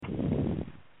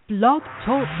Blog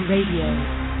Talk Radio.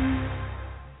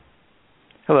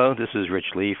 Hello, this is Rich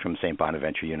Lee from St.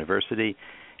 Bonaventure University,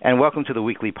 and welcome to the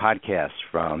weekly podcast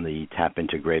from the Tap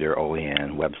Into Greater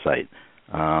Olean website.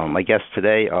 My guests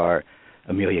today are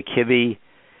Amelia Kibbe,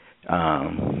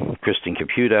 Kristen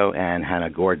Caputo, and Hannah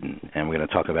Gordon, and we're going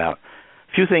to talk about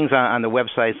a few things on the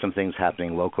website, some things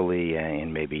happening locally,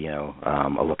 and maybe a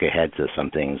look ahead to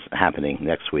some things happening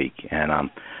next week. And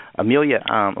Amelia,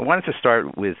 I wanted to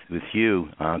start with you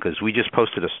because we just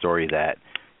posted a story that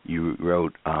you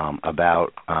wrote about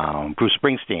Bruce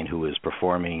Sprinhsteen, who is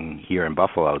performing here in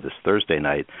Buffalo this Thursday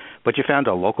night, but you found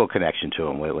a local connection to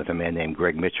him with a man named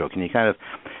Greg Mitchell. Can you kind of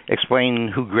explain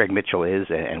who Greg Mitchell is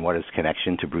and what his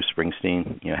connection to Bruce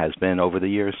Sprinhsteen has been over the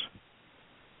years?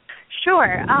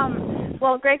 Sure.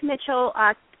 Well, Greg Mitchell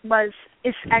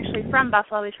is actually from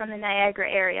Buffalo. He's from the Niagara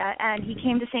area, and he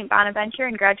came to St. Bonaventure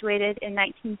and graduated in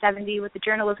 1970 with a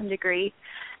journalism degree.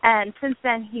 And since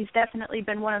then, he's definitely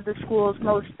been one of the school's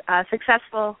most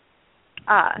successful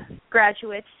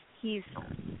graduates. He's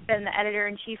been the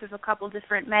editor-in-chief of a couple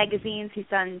different magazines. He's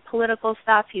done political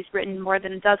stuff. He's written more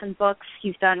than a dozen books.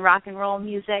 He's done rock and roll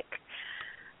music.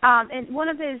 And one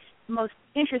of his most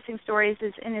interesting stories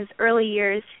is in his early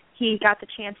years, he got the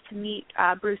chance to meet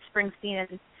Bruce Sprinhsteen, and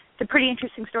it's a pretty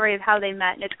interesting story of how they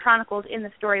met, and it's chronicled in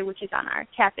the story, which is on our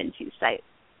Tap Into site.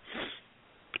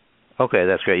 Okay,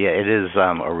 that's great. Yeah, it is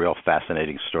a real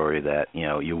fascinating story that,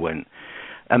 you wouldn't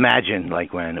imagine,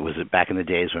 like when it was back in the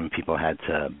days when people had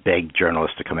to beg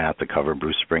journalists to come out to cover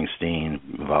Bruce Sprinhsteen.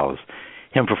 Involves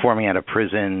him performing out of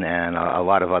prison and a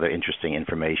lot of other interesting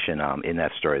information in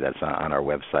that story that's on our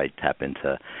website,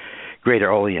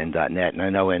 tapintogreaterolean.net. And I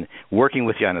know in working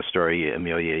with you on the story,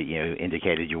 Amelia, you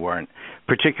indicated you weren't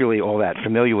particularly all that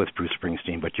familiar with Bruce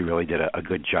Sprinhsteen, but you really did a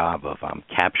good job of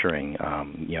capturing,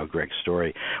 Greg's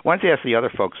story. I wanted to ask the other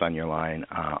folks on your line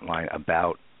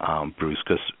about Bruce,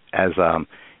 because as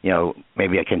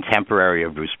maybe a contemporary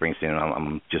of Bruce Sprinhsteen,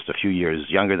 I'm just a few years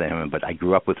younger than him, but I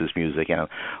grew up with his music, and I'm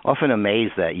often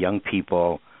amazed that young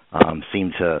people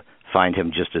seem to find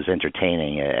him just as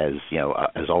entertaining as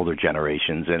older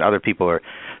generations, and other people are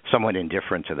somewhat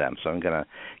indifferent to them. So I'm going to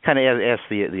kind of ask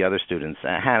the other students.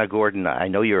 Hannah Gordon, I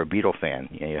know you're a Beatle fan.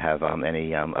 You have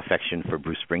any affection for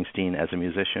Bruce Sprinhsteen as a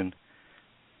musician?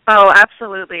 Oh,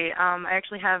 absolutely. I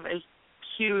actually have a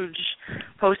huge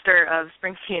poster of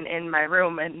Springsteen in my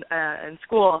room in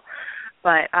school.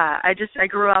 But I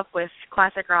grew up with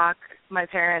classic rock. My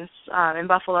parents in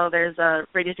Buffalo, there's a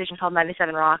radio station called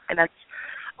 97 Rock, and that's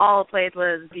all it played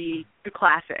was the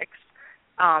classics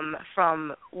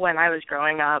from when I was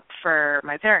growing up for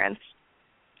my parents.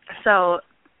 So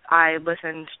I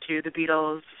listened to the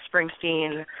Beatles,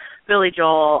 Springsteen, Billy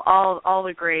Joel, all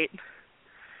the great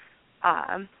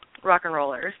rock and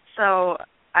rollers. So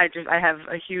I have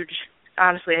a huge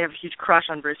crush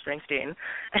on Bruce Springsteen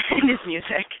and his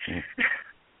music.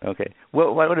 Okay.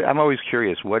 Well, I'm always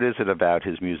curious. What is it about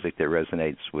his music that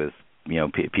resonates with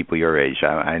people your age?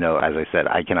 I know, as I said,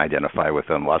 I can identify with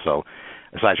him. Also,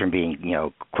 aside from being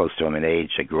close to him in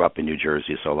age, I grew up in New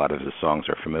Jersey, so a lot of his songs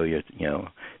are familiar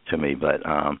to me. But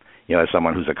as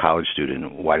someone who's a college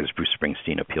student, why does Bruce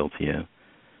Springsteen appeal to you?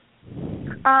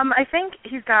 I think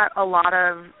he's got a lot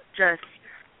of just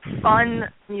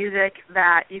fun music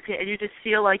that you just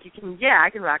feel like I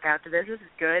can rock out to this. This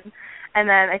is good. And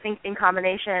then I think in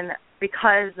combination,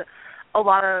 because a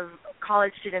lot of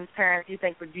college students' parents you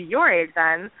think would be your age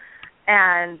then,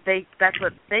 and that's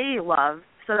what they love,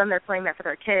 so then they're playing that for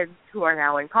their kids who are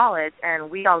now in college, and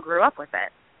we all grew up with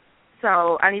it.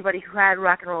 So anybody who had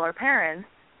rock and roller parents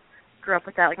grew up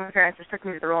with that. Like my parents just took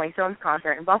me to the Rolling Stones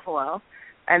concert in Buffalo,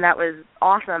 and that was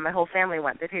awesome. My whole family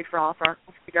went. They paid for all for us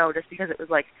to go just because it was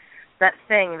like that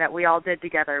thing that we all did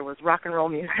together was rock and roll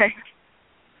music.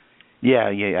 Yeah.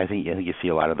 I think you see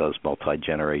a lot of those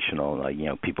multi-generational,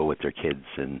 people with their kids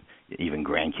and even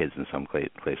grandkids in some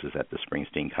places at the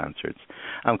Springsteen concerts.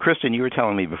 Kristen, you were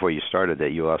telling me before you started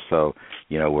that you also,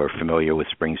 were familiar with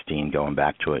Springsteen going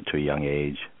back to a young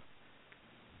age.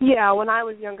 Yeah, when I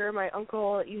was younger, my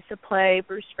uncle used to play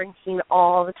Bruce Springsteen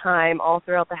all the time, all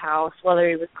throughout the house, whether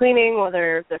he was cleaning,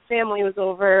 whether the family was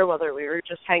over, whether we were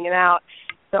just hanging out.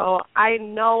 So I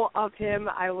know of him.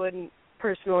 I wouldn't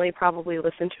personally probably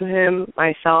listen to him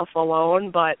myself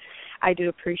alone, but I do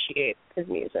appreciate his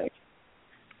music.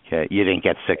 Okay. You didn't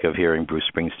get sick of hearing Bruce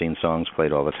Springsteen songs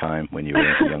played all the time when you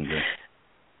were younger?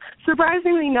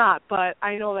 Surprisingly not, but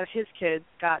I know that his kids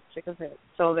got sick of it,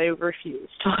 so they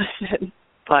refused to listen.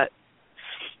 But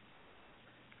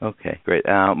okay, great.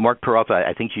 Marc Peralta,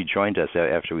 I think you joined us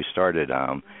after we started.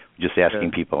 Just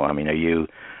asking people, are you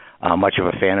much of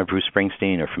a fan of Bruce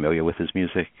Springsteen or familiar with his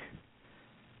music?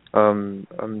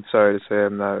 I'm sorry to say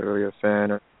I'm not really a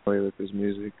fan or familiar with his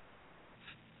music.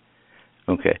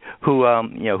 Okay. Who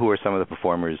who are some of the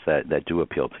performers that do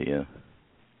appeal to you?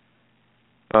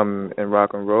 In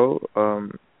rock and roll,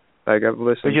 like I've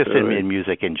listened just to in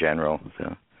music in general.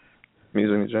 So.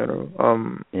 Music in general.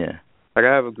 Yeah. Like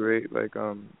I have a great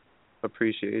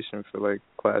appreciation for like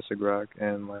classic rock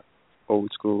and like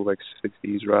old school like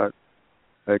 60s rock.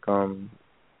 Like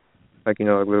like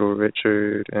Little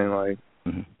Richard and like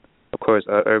of course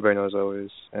everybody knows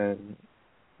Elvis, and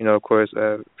of course I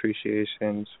have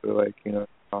appreciations for like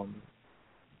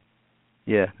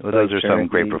yeah, well, those are some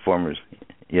great performers.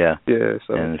 Yeah. Yeah,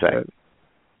 so and in fact,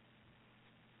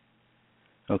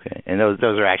 okay, and those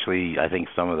are actually, I think,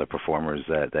 some of the performers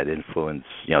that influenced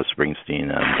Springsteen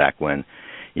back when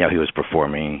he was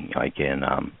performing like in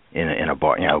a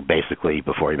bar, basically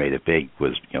before he made it big,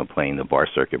 was playing the bar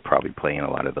circuit, probably playing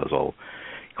a lot of those old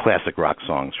classic rock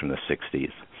songs from the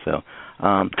 60s. So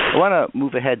I want to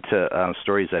move ahead to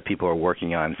stories that people are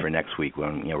working on for next week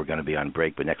when we're going to be on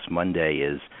break. But next Monday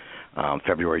is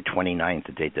February 29th,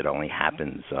 a date that only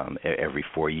happens every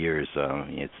 4 years.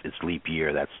 It's leap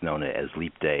year. That's known as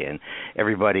Leap Day, and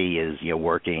everybody is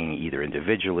working either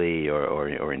individually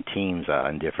or in teams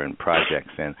on different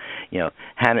projects. And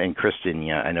Hannah and Kristen,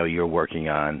 I know you're working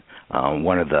on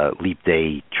one of the Leap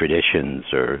Day traditions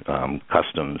or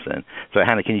customs. And so,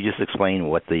 Hannah, can you just explain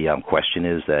what the question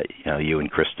is that you and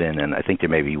Kristen, and I think there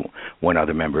may be one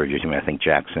other member of your team, I think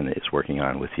Jackson, is working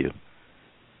on with you?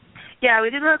 Yeah,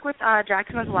 we did work with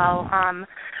Jackson as well.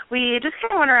 We just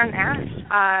kind of went around and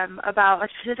asked about a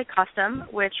specific custom,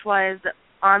 which was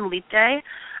on Leap Day.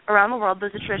 Around the world,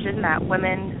 there's a tradition that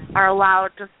women are allowed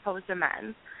to propose to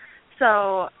men.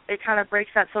 So it kind of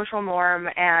breaks that social norm,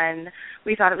 and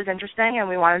we thought it was interesting, and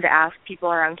we wanted to ask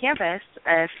people around campus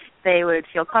if they would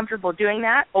feel comfortable doing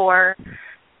that, or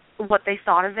what they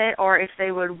thought of it, or if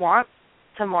they would want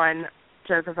someone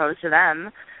to propose to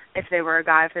them. If they were a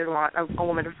guy, if they would want a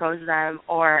woman to propose to them,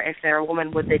 or if they're a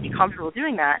woman, would they be comfortable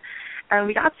doing that? And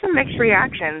we got some mixed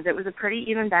reactions. It was a pretty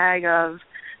even bag of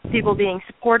people being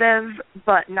supportive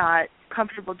but not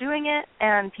comfortable doing it,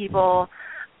 and people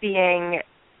being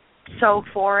so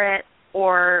for it,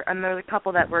 or another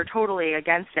couple that were totally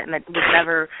against it and that would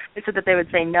never, they said that they would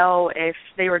say no if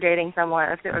they were dating someone,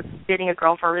 if they were dating a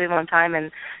girl for a really long time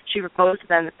and she proposed to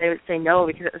them, that they would say no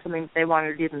because it was something that they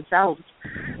wanted to do themselves.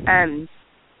 And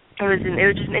it was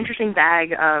just an interesting bag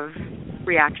of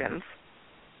reactions.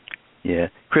 Yeah.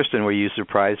 Kristen, were you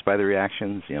surprised by the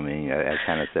reactions? I mean, as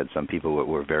Hannah said, some people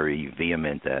were very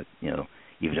vehement that,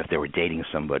 even if they were dating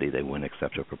somebody, they wouldn't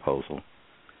accept a proposal.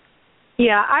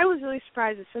 Yeah, I was really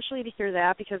surprised, especially to hear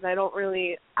that, because I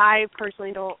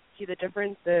personally don't see the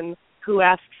difference in who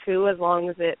asks who as long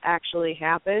as it actually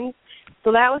happens.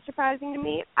 So that was surprising to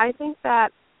me. I think that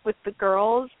with the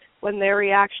girls, when their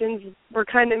reactions were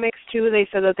kind of mixed too, they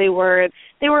said that they were a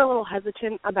little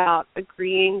hesitant about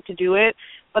agreeing to do it,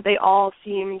 but they all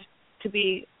seemed to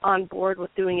be on board with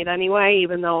doing it anyway,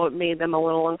 even though it made them a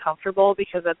little uncomfortable,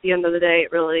 because at the end of the day,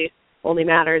 it really only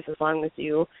matters as long as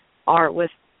you are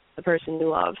with the person you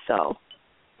love. So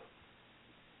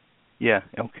yeah,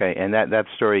 okay. And that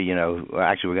story,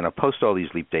 actually we're going to post all these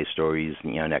Leap Day stories,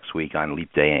 next week on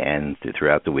Leap Day and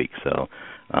throughout the week. So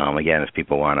again, if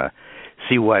people want to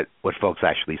see what folks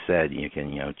actually said, you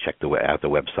can check out the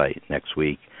website next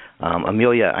week.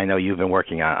 Amelia, I know you've been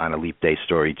working on a Leap Day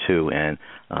story too, and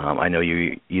I know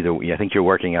I think you're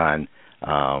working on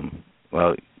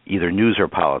either news or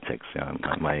politics.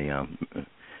 My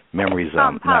memory's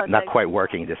not quite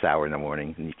working this hour in the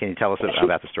morning. Can you tell us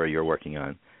about the story you're working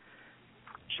on?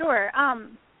 Sure.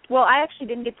 Well, I actually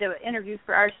didn't get the interviews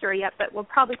for our story yet, but we'll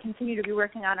probably continue to be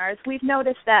working on ours. We've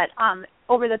noticed that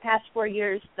over the past 4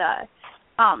 years, the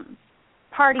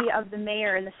party of the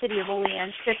mayor in the city of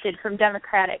Olean shifted from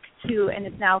Democratic to, and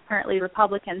is now currently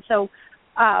Republican. So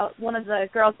one of the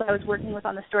girls that I was working with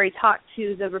on the story talked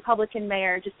to the Republican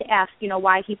mayor just to ask,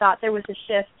 why he thought there was a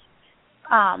shift,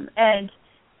 and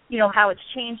how it's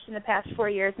changed in the past 4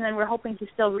 years. And then we're hoping to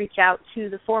still reach out to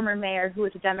the former mayor, who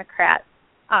was a Democrat,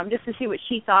 just to see what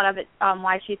she thought of it,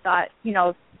 why she thought,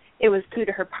 it was due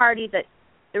to her party that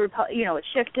it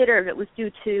shifted, or if it was due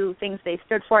to things they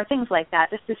stood for, things like that,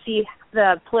 just to see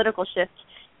the political shift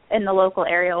in the local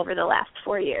area over the last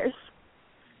 4 years.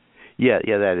 Yeah,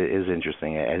 that is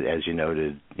interesting. As you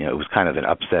noted, it was kind of an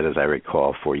upset, as I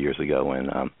recall, 4 years ago when,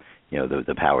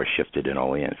 the power shifted in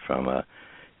Olean from a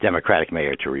Democratic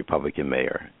mayor to a Republican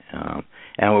mayor.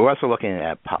 And we're also looking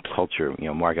at pop culture.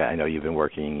 Marc, I know you've been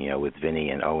working, with Vinny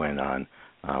and Owen on,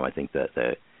 I think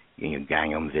the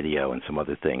Gangnam Video and some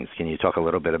other things. Can you talk a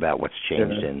little bit about what's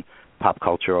changed in pop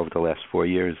culture over the last 4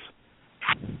 years?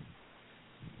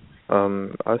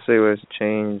 I'll say what's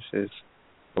changed is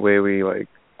the way we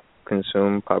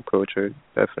consume pop culture.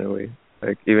 Definitely,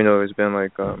 even though it's been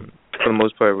for the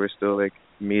most part we're still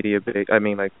media based. I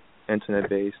mean internet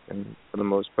based, and for the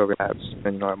most part we have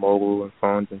in our mobile and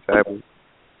phones and tablets.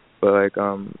 But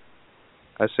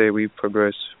I say we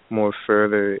progress more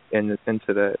further into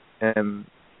that, and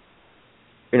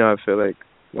I feel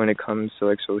when it comes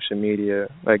to social media,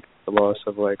 the loss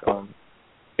of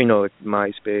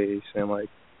MySpace and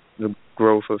the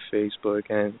growth of Facebook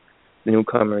and the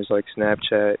newcomers like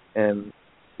Snapchat and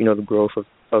the growth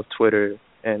of Twitter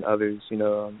and others.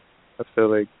 I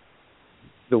feel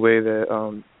the way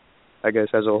that I guess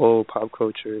as a whole pop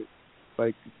culture,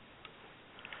 the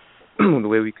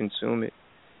way we consume it,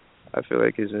 I feel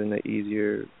is in an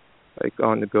easier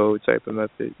on the go type of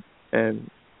method, and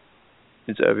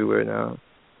it's everywhere now.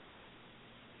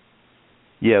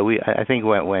 Yeah, I think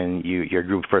when your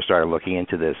group first started looking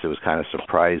into this, it was kind of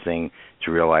surprising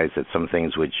to realize that some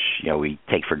things which we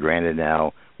take for granted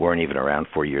now weren't even around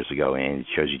 4 years ago, and it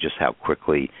shows you just how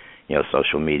quickly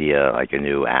social media, a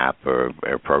new app or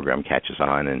program catches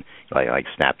on, and like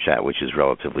Snapchat, which is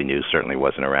relatively new, certainly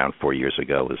wasn't around 4 years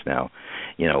ago, is now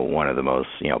one of the most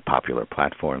popular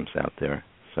platforms out there.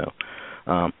 So.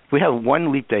 We have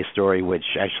one Leap Day story, which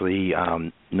actually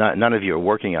none of you are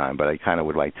working on, but I kind of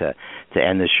would like to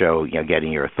end the show,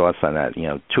 getting your thoughts on that.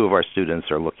 Two of our students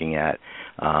are looking at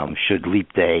should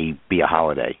Leap Day be a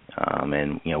holiday,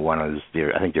 and one is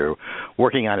I think they're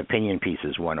working on opinion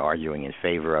pieces, one arguing in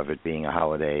favor of it being a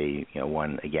holiday,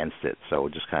 one against it. So we'll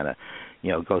just kind of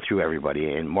go through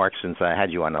everybody. And Marc, since I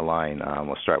had you on the line,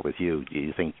 we'll start with you. Do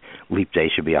you think Leap Day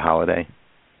should be a holiday?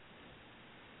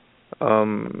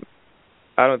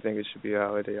 I don't think it should be a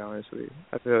holiday, honestly.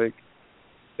 I feel if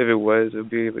it was, it would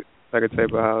be a type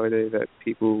of holiday that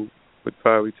people would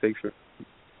probably take for,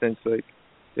 since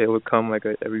it would come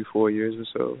every 4 years or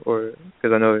so, or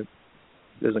because I know it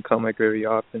doesn't come very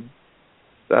often.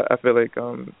 So I feel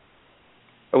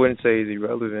I wouldn't say it's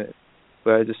irrelevant,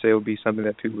 but I just say it would be something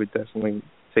that people would definitely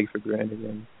take for granted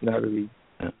and not really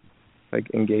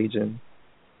engage in.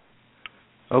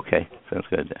 Okay, sounds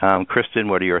good. Kristen,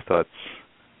 what are your thoughts?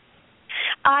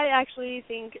 I actually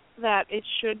think that it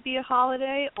should be a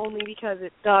holiday only because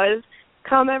it does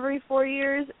come every 4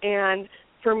 years, and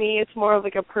for me it's more of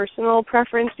a personal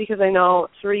preference because I know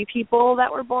 3 people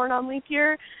that were born on leap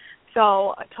year,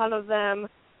 so a ton of them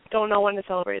don't know when to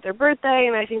celebrate their birthday,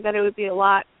 and I think that it would be a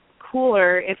lot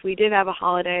cooler if we did have a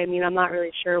holiday. I mean, I'm not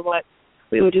really sure what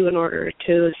we would do in order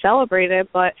to celebrate it,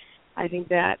 but I think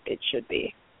that it should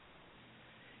be.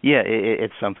 Yeah,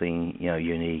 it's something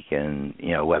unique, and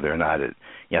whether or not it,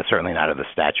 certainly not of the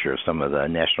stature of some of the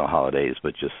national holidays,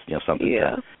 but just something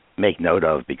to make note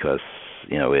of because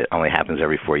it only happens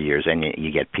every 4 years, and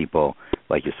you get people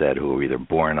like you said who are either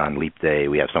born on Leap Day.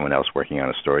 We have someone else working on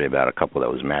a story about a couple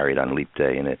that was married on Leap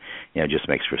Day, and it just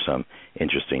makes for some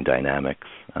interesting dynamics.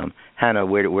 Hannah,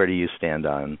 where do you stand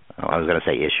on? I was going to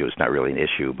say issue. It's not really an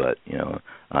issue, but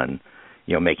on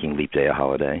making Leap Day a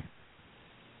holiday.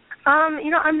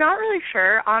 I'm not really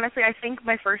sure. Honestly, I think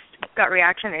my first gut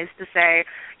reaction is to say,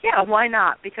 yeah, why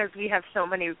not? Because we have so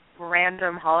many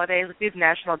random holidays. We have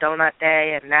National Donut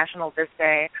Day and National this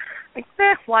day.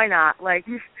 Why not? Make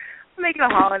it a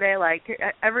holiday.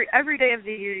 Every day of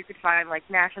the year you could find,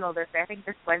 National this day. I think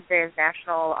this Wednesday is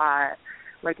National,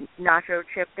 Nacho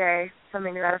Chip Day,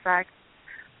 something to that effect.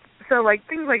 So,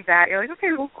 things like that. You're okay,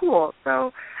 well, cool.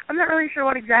 So I'm not really sure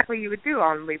what exactly you would do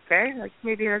on Leap Day.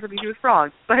 Maybe it has something to do with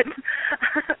frogs. But,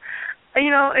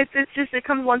 it's just, it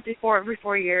comes once every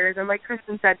 4 years. And like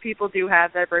Kristen said, people do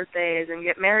have their birthdays and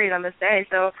get married on this day.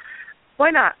 So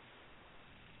why not?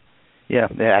 Yeah,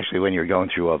 actually, when you're going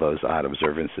through all those odd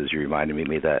observances, you reminded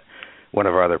me that one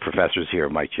of our other professors here,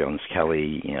 Mike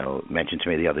Jones-Kelly, mentioned to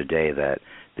me the other day that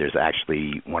there's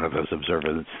actually one of those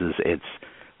observances. It's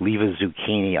leave a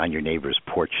zucchini on your neighbor's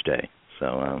porch day.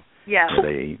 So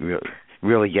they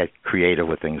really get creative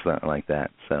with things like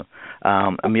that. So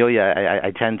Amelia,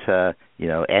 I tend to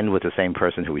end with the same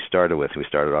person who we started with. We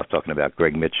started off talking about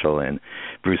Greg Mitchell and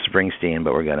Bruce Sprinhsteen,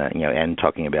 but we're going to end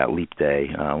talking about Leap Day.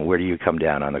 Where do you come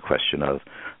down on the question of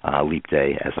Leap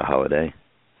Day as a holiday?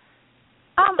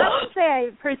 I would say I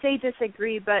per se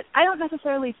disagree, but I don't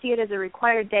necessarily see it as a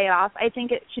required day off. I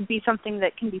think it should be something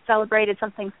that can be celebrated,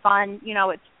 something fun.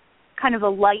 It's kind of a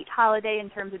light holiday in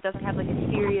terms it doesn't have a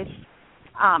serious,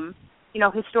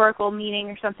 historical meaning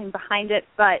or something behind it.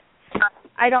 But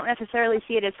I don't necessarily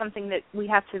see it as something that we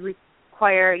have to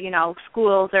require,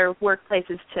 schools or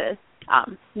workplaces to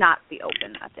not be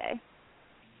open that day.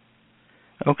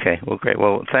 Okay, well, great.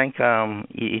 Well, thank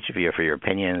each of you for your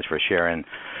opinions, for sharing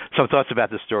some thoughts about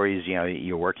the stories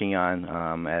you're working on.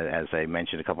 As I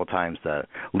mentioned a couple of times, the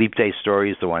Leap Day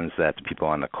stories, the ones that the people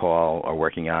on the call are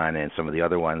working on, and some of the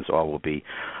other ones all will be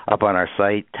up on our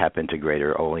site,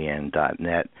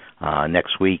 tapintegreaterolean.net.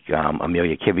 Next week,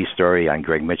 Amelia Kibbe's story on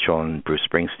Greg Mitchell and Bruce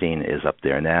Sprinhsteen is up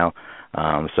there now.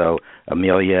 So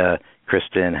Amelia,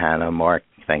 Kristen, Hannah, Marc,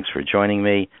 thanks for joining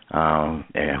me.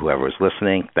 And whoever is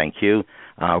listening, thank you.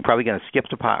 We're probably going to skip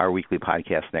our weekly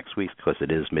podcast next week because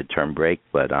it is midterm break,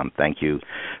 but thank you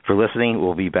for listening.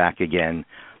 We'll be back again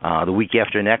the week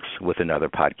after next with another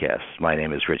podcast. My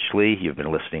name is Rich Lee. You've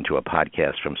been listening to a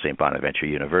podcast from St. Bonaventure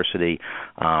University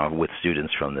with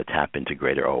students from the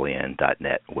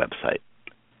tapintegreaterolean.net website.